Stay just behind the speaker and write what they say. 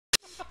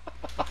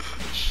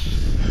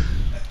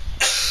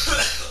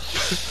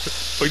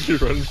What are you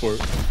running for?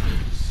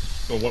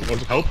 Oh, want some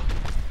help?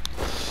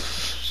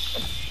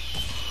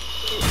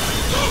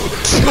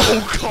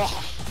 Oh god!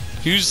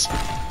 Use.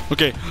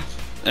 Okay,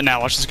 and now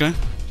watch this guy.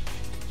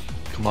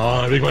 Come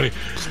on, big money.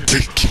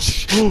 Give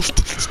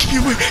me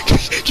away!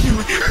 Give me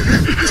away!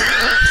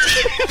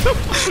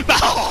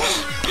 No!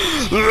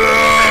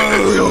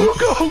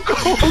 Go!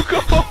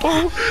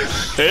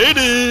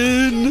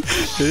 Hayden!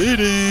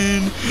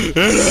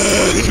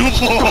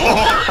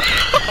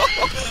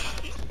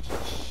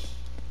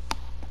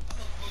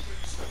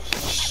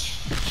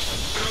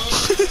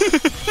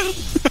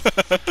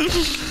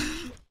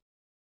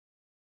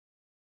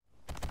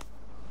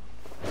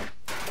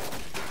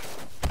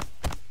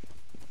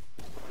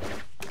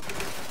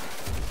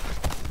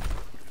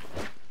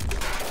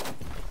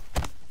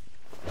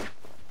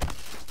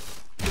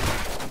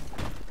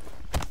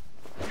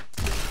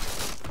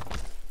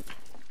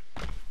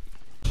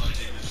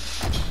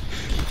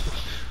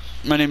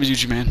 My name is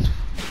Yuji Man.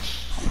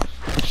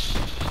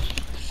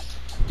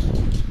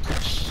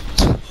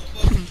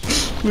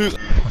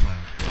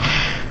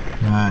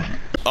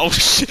 Oh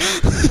shit!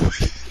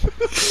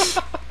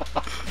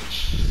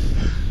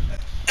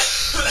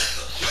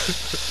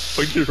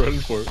 What are you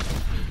running for?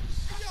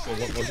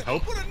 Want some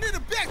help? Put a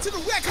nigga back to the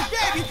record,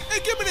 baby,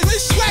 and give me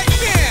this right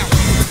now.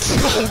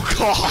 Oh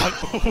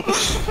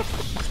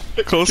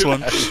god! Close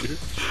one.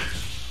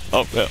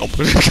 Oh, yeah,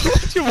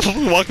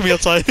 you're walking me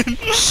outside.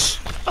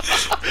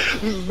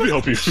 Let me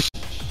help you.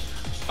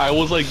 I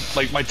was like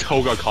my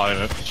toe got caught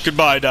in it.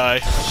 Goodbye, die.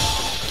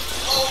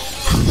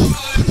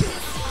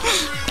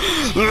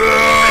 Go!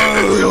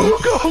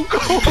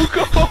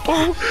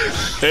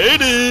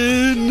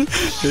 Hayden!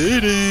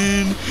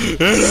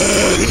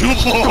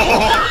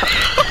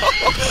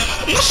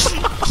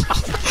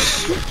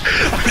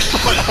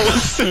 I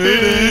was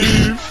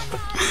safe.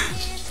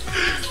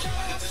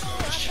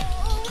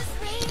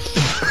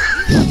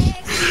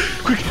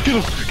 Quick, get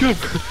him!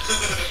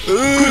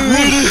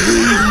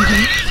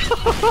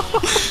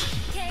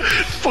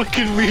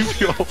 Fucking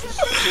reveal.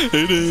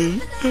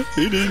 Hayden!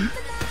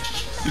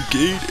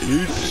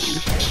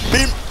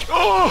 Beam!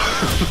 Oh!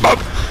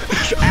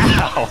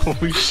 Ow!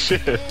 Holy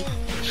shit!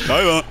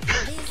 Bye,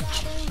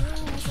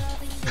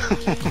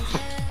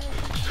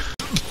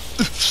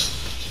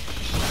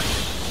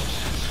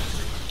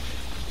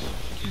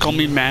 Call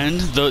me man.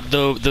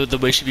 The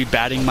way she'd be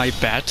batting my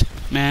bat,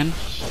 man.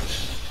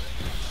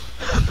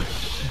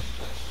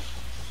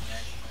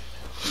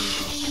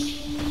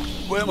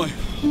 Where am I?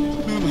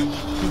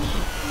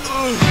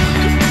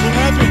 What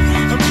happened?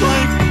 I'm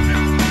flying.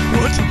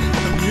 What?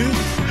 I'm here.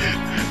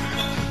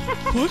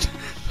 What?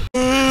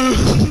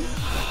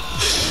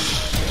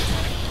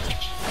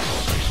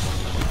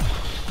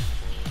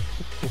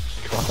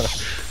 God.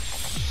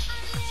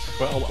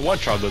 Well, I want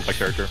to try out that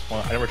character.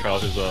 Well, I never tried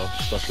out his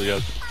special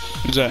yet.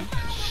 Who's that?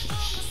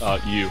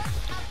 You.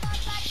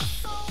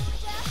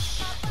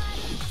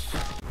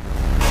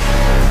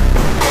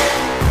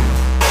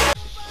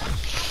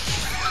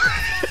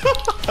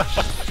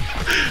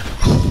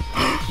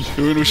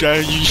 I wish I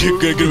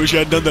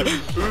had done that. I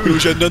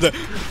wish I had done that.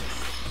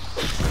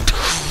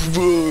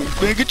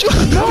 Man, good job.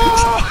 No!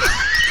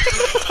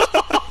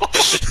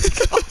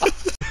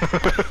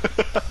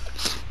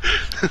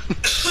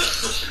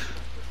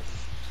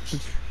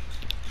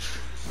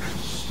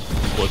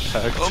 What the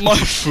heck? Oh, my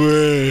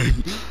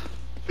friend.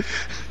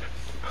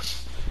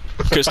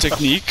 Cause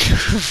technique,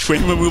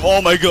 frame a move.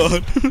 Oh my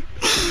god.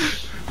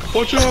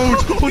 Watch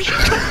out! Watch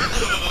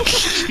out!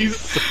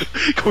 Jesus.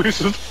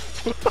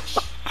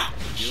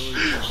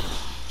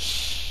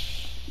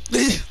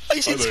 Hi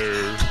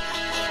there.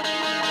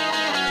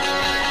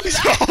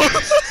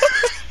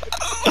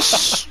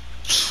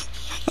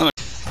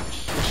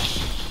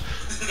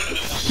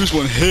 This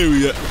one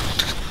hairy.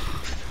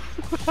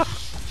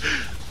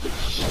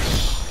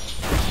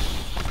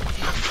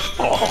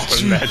 Oh,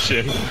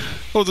 imagine.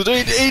 Oh, the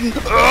Aiden!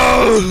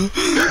 Oh!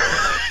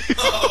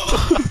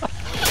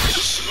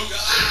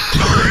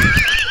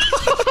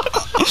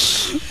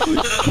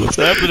 What's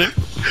happening?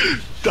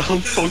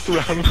 Down, poked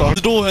around.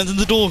 The door, hands in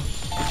the door.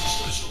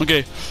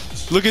 Okay,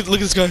 look at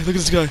this guy. Look at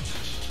this guy.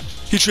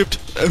 He tripped.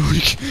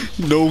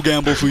 No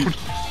gamble for you.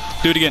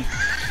 Do it again.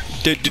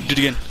 Do it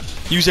again.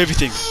 Use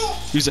everything.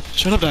 Use it.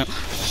 Shut up now.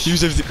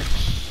 Use everything.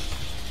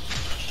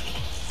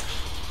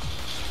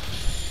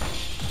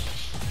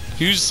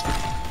 Use.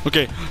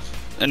 Okay,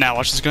 and now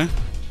watch this guy.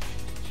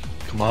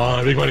 Come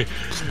on, big money.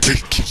 Give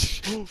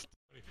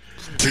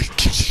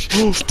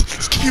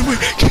me away.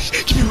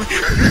 Give me away.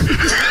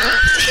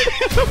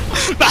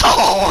 No!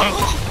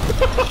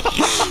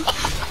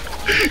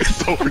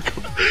 It's over.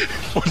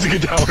 Once you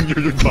get down,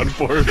 you're done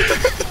for.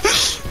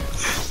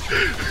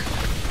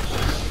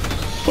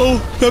 Oh,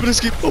 have an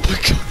escape. Oh my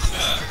god.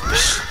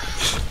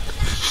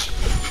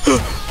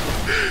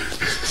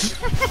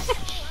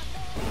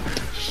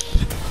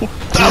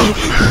 Oh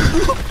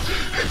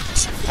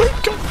my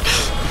god.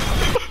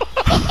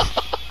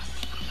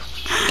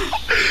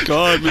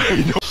 God,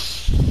 man.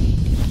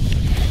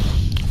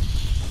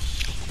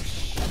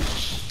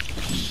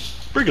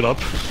 Bring it up.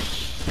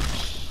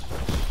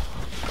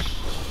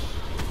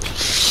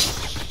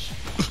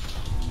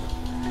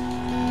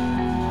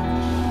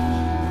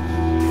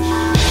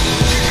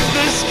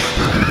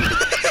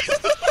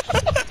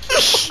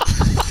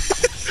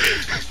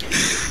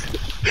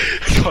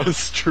 us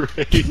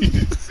straight.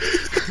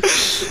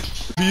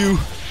 View.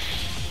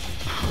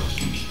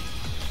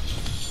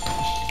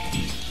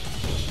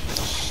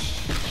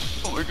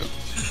 Oh my god.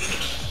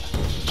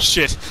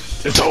 Shit.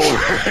 It's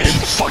over.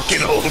 It's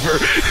fucking over.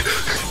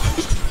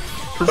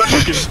 We're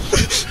fucking.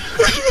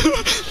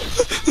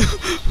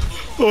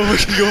 Oh, I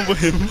can go for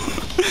him.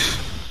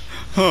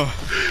 Huh.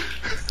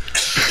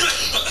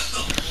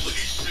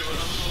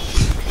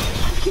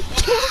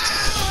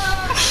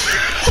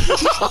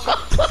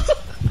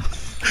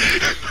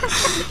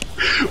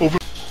 Over.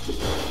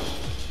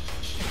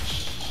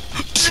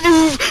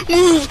 Move!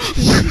 Move!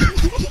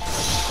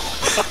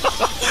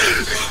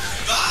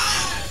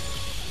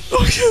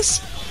 Oh yes!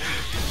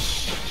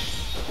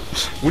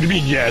 What do you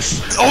mean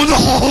yes? Oh no!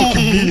 What do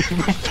you mean?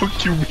 The fuck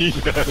you mean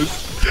yes?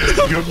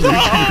 You have no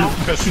idea who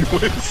you're messing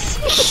with.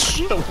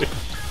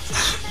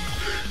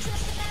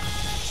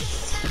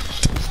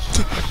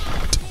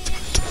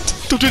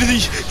 Don't do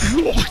anything!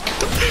 Oh my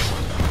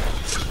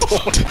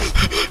god!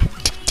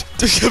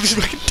 I'm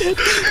fucking dead.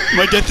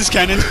 My death is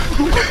canon.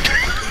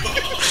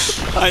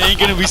 I ain't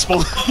gonna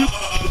respawn.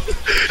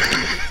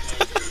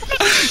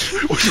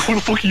 What the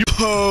fuck are you?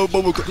 Oh,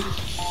 Momo god.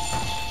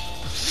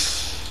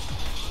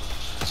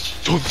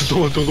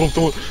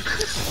 Don't.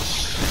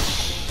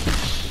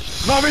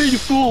 Not me, you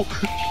fool!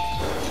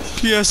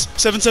 PS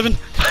 77.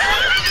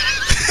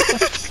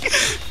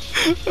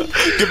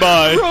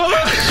 Goodbye.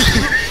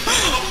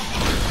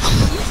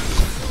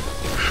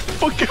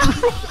 Fucking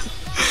run!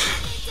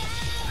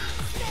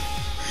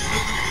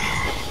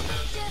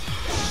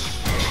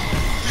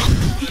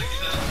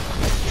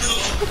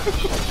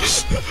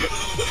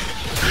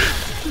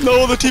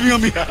 No, they're teaming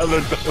on me. Yeah,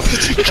 they're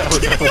teaming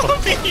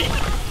on me.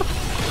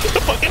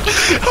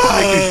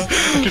 I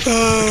can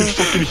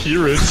fucking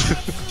hear it.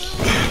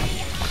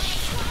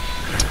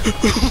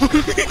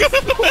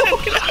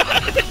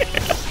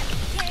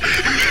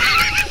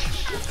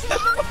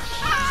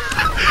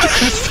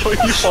 Just so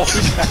you fall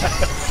back.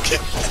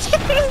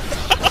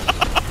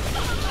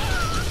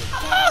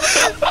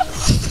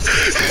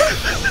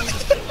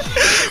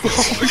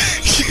 Oh my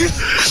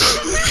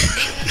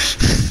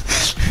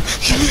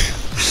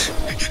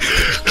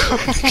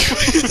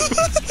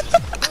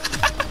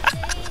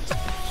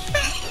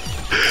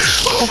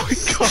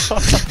god.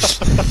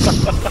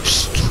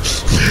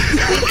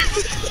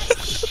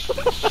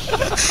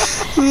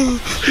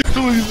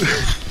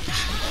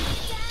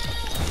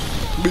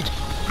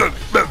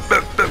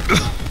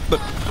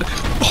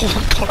 Oh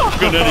my god, I'm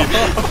gonna need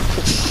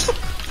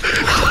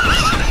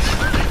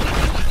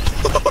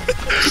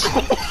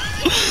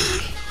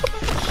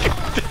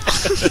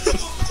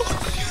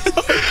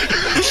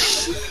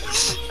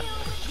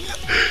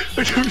I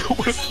don't know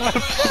what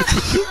happened.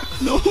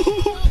 No.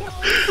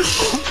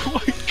 Oh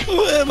my god.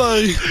 Where am I?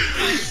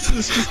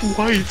 It's just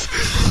white.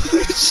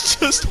 It's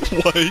just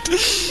white.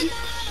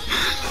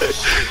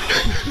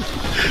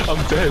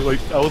 I'm dead, like,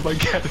 that was my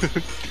cat.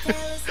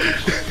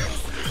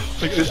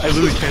 Like, I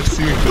literally can't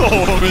see anything.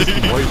 Oh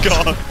my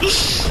god.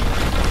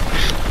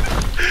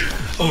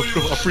 Oh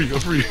no, I'm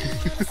free.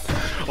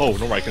 Oh,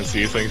 no, I can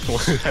see things.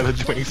 I had a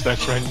doing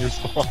stats right in your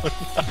spawn.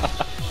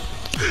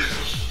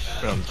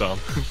 I'm dumb.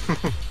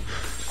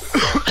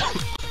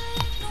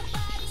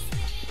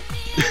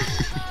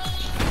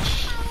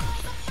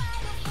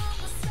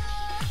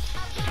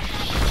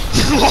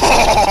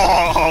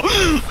 Oh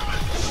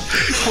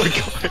my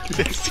god,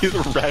 I see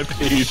the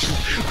rampage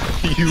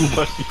you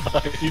left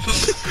behind.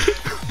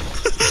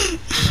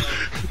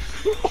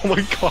 Oh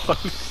my god.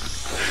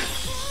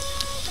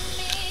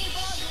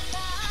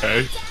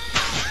 Okay.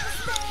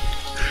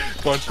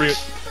 Come on, bring it.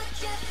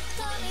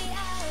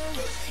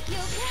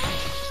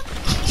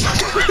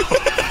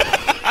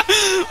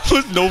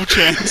 With no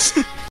chance.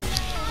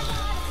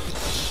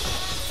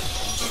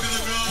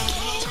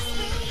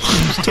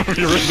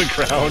 You're in the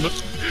ground.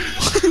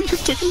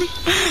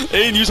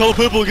 Hey, use all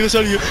purple, get us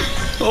out of here.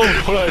 Oh,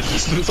 hold on,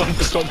 it's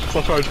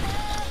on charge.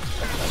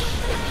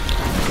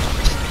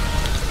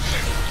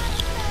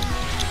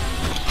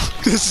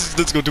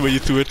 Let's go the way you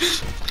threw it.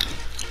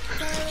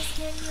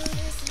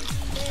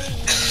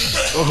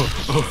 Oh.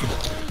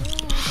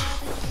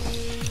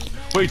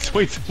 Wait,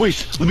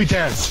 let me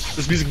dance.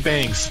 This music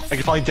bangs. I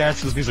can finally dance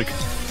to this music.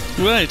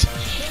 Right.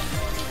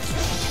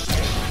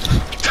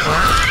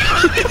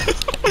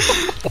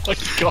 Oh my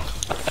god.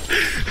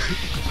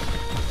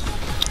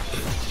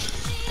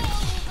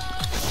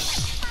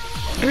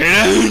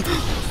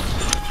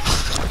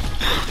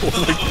 Oh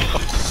my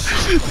god.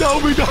 No,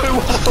 we die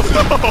alone.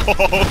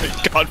 Oh my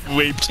god,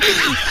 raped.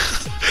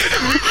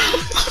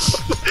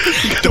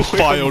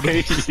 Defiled.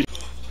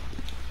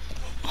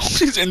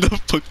 He's in the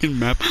fucking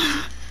map.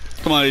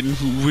 Come on,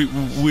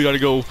 Aiden. We gotta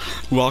go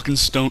rock and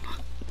stone.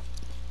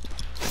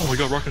 Oh my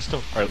god, rock and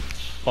stone. Alright,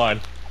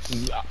 fine.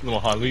 No,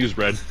 let me use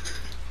red.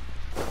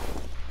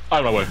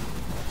 Out of my way.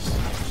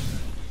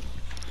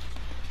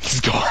 He's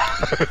gone.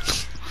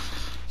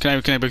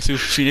 Can I break through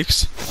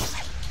Phoenix?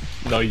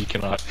 No, you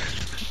cannot.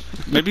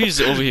 Maybe he's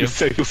over here.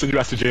 He'll send your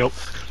ass to jail.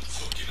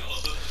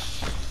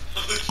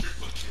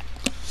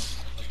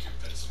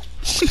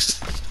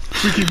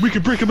 We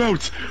can break him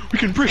out. We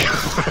can break.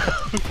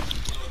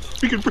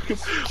 We can break him.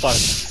 Fine.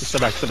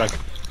 Step back. Step back.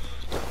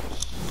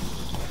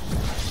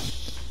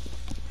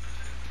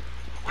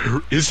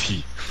 Where is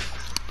he?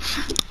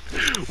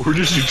 Where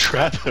did you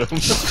trap him?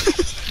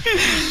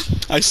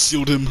 I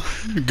sealed him.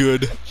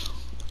 Good.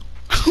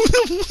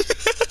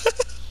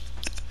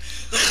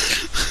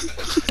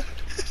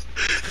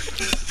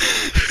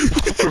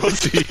 Where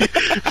was he?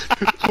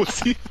 Was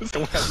he?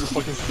 Someone has your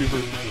fucking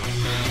super.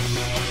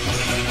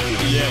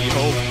 Yeah, you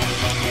hope.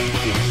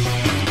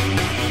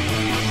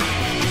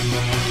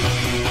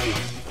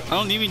 I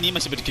don't even need my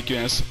super to kick your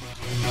ass.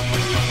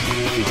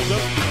 What's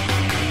up?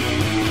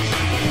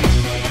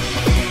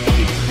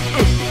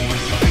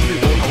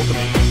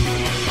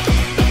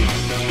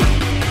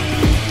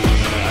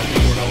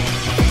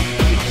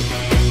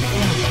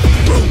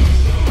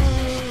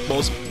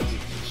 Balls.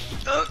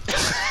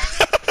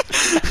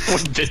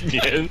 What did me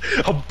in?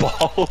 A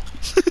ball?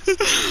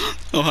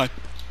 Oh, hi.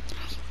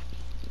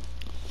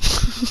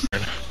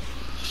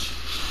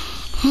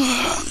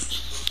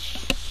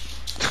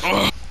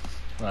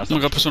 Oh my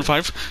god, Persona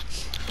 5.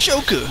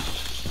 Joker!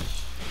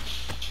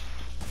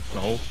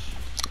 No.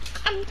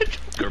 I'm the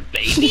Joker,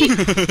 baby!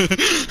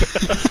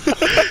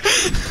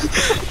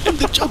 I'm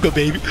the Joker,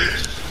 baby!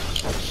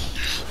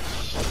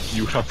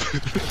 You have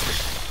to...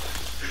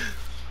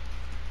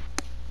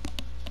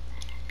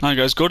 Alright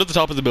guys, go to the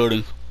top of the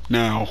building.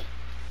 Now.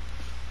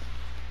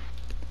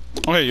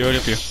 Okay, you're already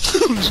up here.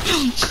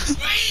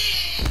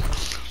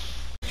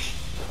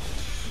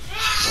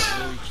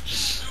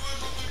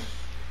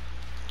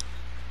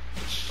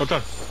 Drop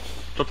down.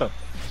 Drop down.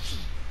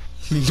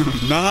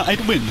 Nah,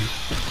 I'd win.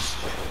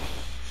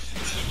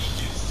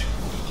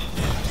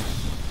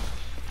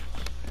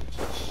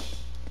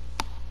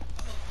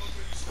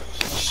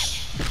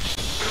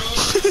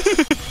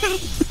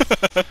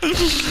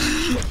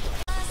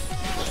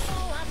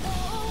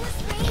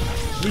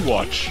 We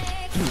watch.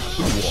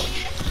 We watch.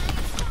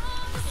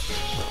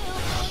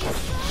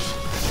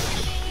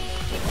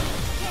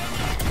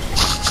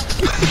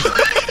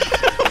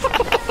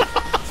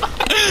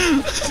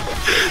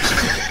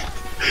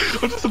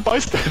 I'm just a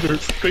bystander,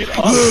 straight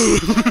up.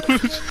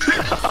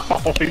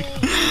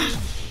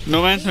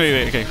 No man,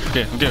 wait, okay.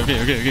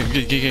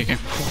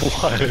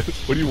 What?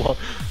 What do you want?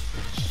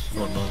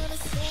 No, no.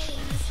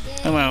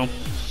 Oh well.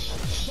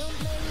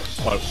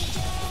 What?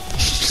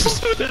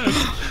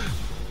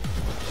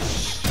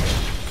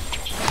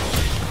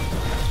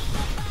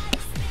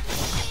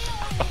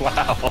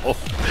 Wow.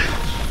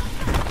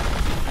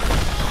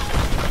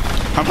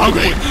 I'm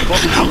hungry.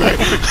 I'm hungry.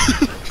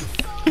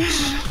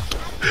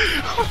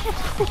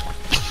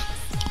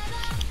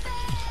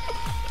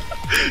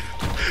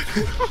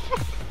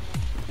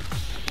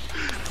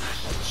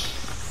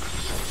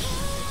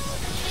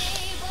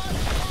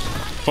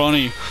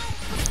 Funny.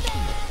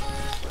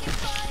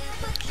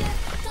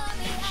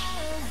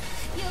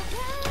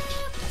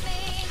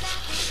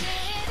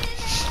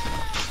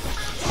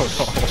 Oh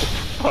no.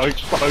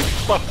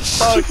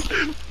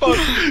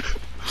 Fuck.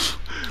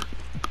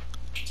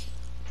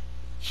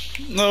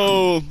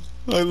 No,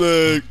 my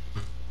leg.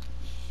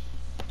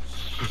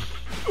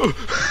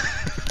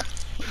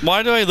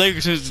 Why do I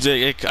leg since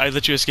I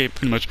let you escape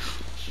pretty much?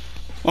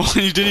 Oh,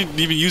 you didn't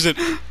even use it.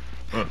 It's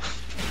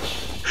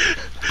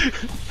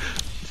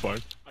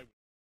fine.